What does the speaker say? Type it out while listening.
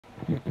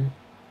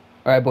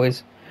All right,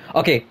 boys.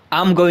 Okay,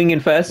 I'm going in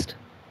first.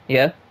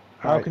 Yeah.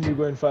 How can you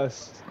go in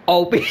first?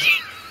 Oh,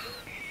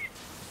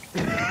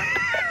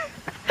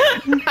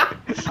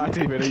 I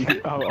didn't even know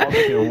you. I was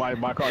thinking,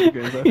 why can't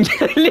you go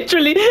first?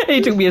 literally,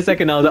 it took me a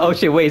second. I was like, oh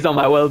shit, wait, it's on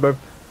my world, bro.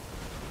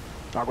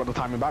 I got the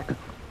timing back.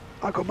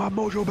 I got my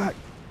mojo back.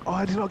 Oh,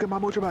 I did not get my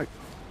mojo back.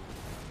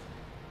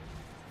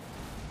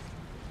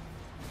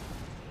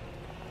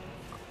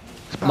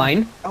 Spam.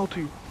 Mine?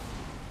 L2.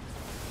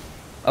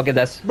 Okay,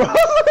 that's. Bro,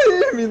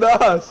 you hit me in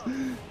the ass.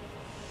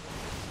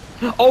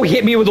 Oh, he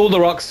hit me with all the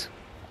rocks.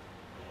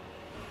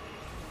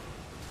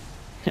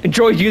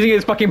 Joy's using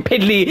his fucking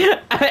piddly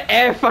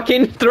air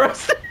fucking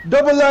thrust.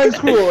 Double line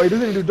screw. He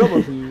doesn't even do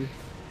double for you.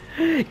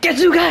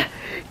 Getsuga!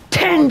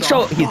 10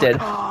 shot! He's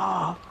dead.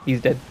 He's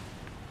dead.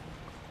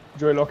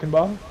 Joy locking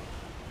bar.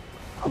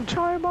 I'm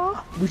trying,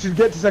 bar. We should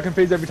get to second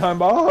phase every time,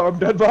 bar. I'm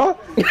dead, bar.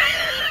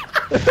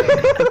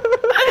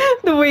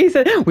 The way he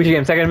said, we should get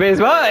him second base,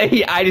 but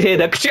I just hear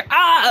the